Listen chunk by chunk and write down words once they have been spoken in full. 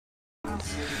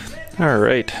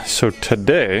Alright, so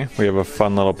today we have a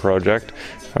fun little project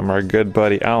from our good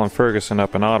buddy Allan Ferguson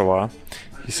up in Ottawa.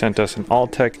 He sent us an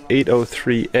Altec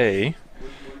 803A,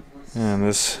 and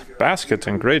this basket's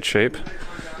in great shape.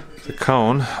 The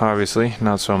cone, obviously,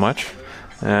 not so much.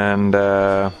 And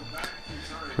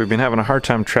we've been having a hard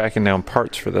time tracking down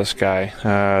parts for this guy.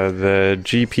 The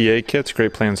GPA kits,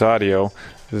 Great Plains Audio,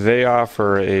 they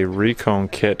offer a Recone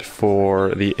kit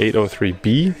for the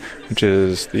 803B, which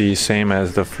is the same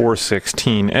as the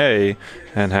 416A,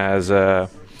 and has, rather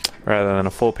than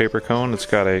a full paper cone, it's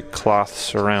got a cloth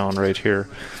surround right here.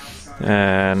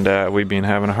 And we've been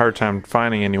having a hard time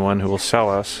finding anyone who will sell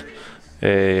us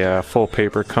a full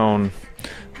paper cone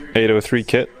 803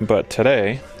 kit, but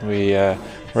today we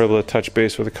were able to touch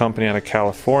base with a company out of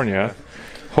California.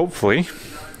 Hopefully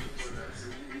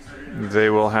they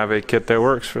will have a kit that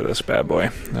works for this bad boy.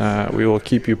 We will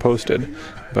keep you posted,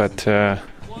 but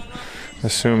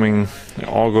assuming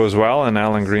all goes well and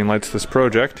Allan greenlights this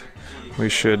project, we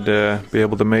should be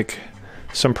able to make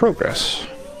some progress.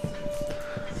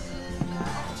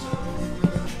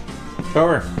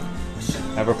 Power,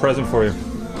 I have a present for you.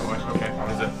 Okay,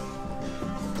 what is it?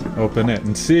 Open it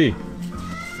and see.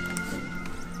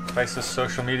 Nice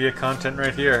social media content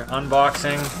right here.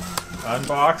 Unboxing.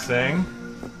 Unboxing.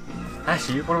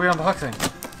 Actually, what are we unboxing?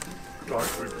 Dog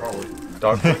food, probably.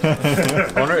 Dog food?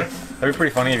 I wonder, that'd be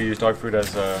pretty funny if you used dog food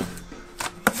as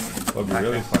What would be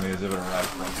really funny is if it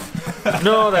wrapped.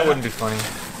 No, that wouldn't be funny.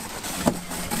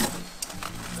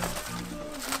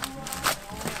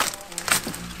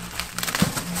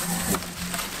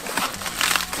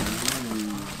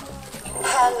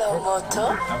 Hello,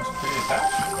 Moto. Comes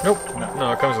pre-attached? Nope.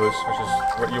 No, it comes loose, which is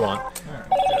what you want.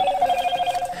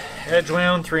 Edge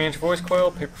wound, 3-inch voice coil,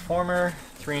 paper former,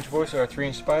 3-inch voice or a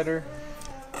 3-inch spider.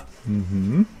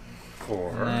 Mm-hmm.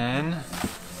 And then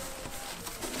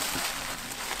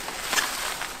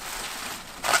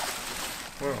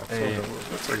Well, so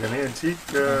looks like an antique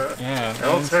yeah,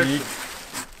 Altec. antique,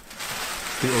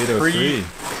 The 803.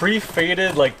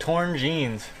 pre-faded, like torn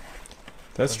jeans.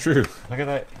 That's true. Look at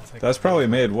that. It's like, That's probably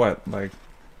made, what, like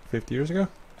 50 years ago?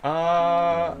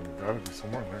 Gotta be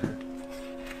somewhere in there.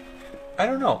 I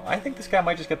don't know. I think this guy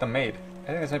might just get them made. I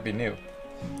think this might be new.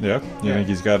 Yeah? You think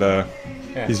he's got a...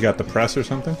 Yeah. He's got the press or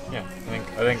something? Yeah,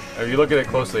 I think if you look at it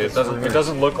closely, it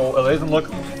doesn't look old. It doesn't look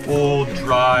old,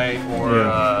 dry, or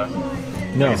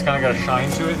No. it's kind of got a shine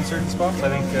to it in certain spots. I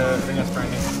think that's very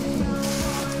neat.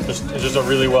 It's just a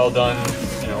really well done,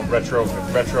 you know, retro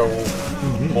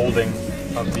molding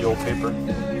of the old paper.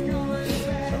 So,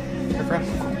 good for him.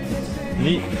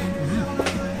 Neat.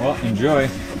 Well, enjoy.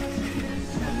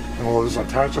 And we'll just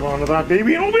attach it onto that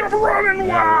baby and we'll be up and running.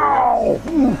 Wow!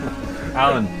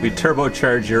 Allan, we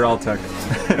turbocharge your Altec.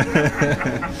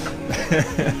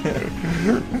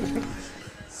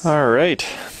 Alright,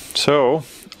 so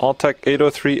Altec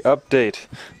 803 update,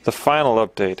 the final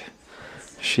update.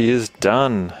 She is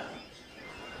done.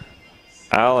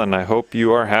 Allan, I hope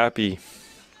you are happy.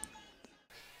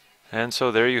 And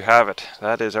so there you have it.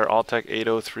 That is our Altec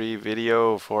 803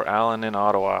 video for Allan in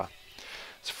Ottawa.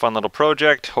 It's a fun little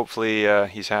project. Hopefully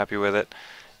he's happy with it.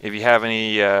 If you have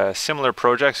any similar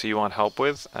projects that you want help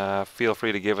with, feel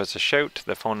free to give us a shout.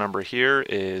 The phone number here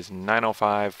is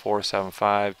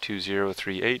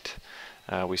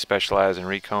 905-475-2038. We specialize in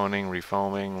reconing,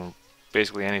 refoaming,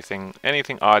 basically anything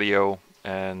audio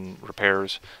and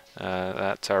repairs.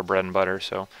 That's our bread and butter,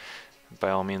 so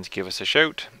by all means give us a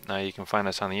shout. You can find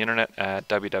us on the internet at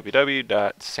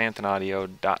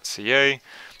www.santonaudio.ca,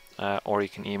 or you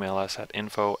can email us at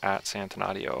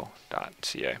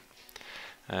info@santonaudio.ca.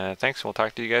 Thanks, we'll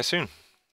talk to you guys soon.